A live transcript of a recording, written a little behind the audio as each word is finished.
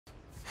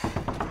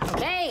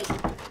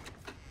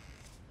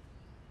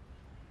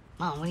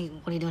Mom, what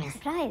are you doing here?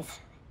 Surprise.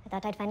 I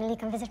thought I'd finally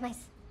come visit my...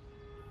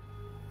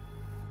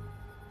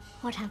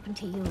 What happened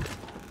to you?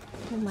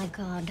 Oh, my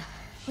God.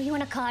 Were you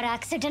in a car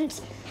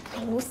accident?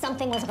 I knew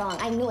something was wrong.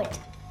 I knew it.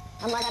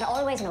 A mother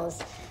always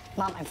knows.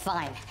 Mom, I'm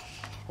fine.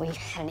 We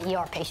had an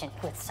ER patient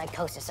with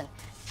psychosis, and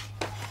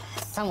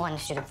someone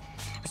should have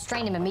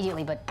restrained him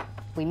immediately, but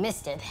we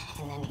missed it.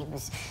 And then he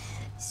was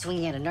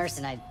swinging at a nurse,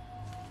 and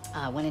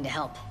I went in to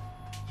help.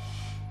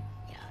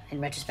 Yeah, in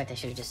retrospect, I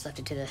should have just left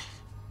it to the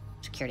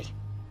security.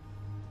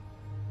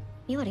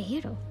 You are a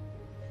hero.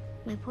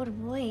 My poor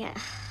boy.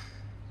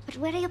 But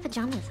where are your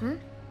pajamas, huh?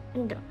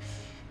 And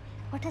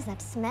what does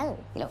that smell?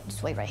 You know,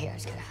 just wait right here.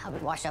 I'll be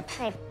washed up.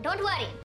 Hey, don't worry.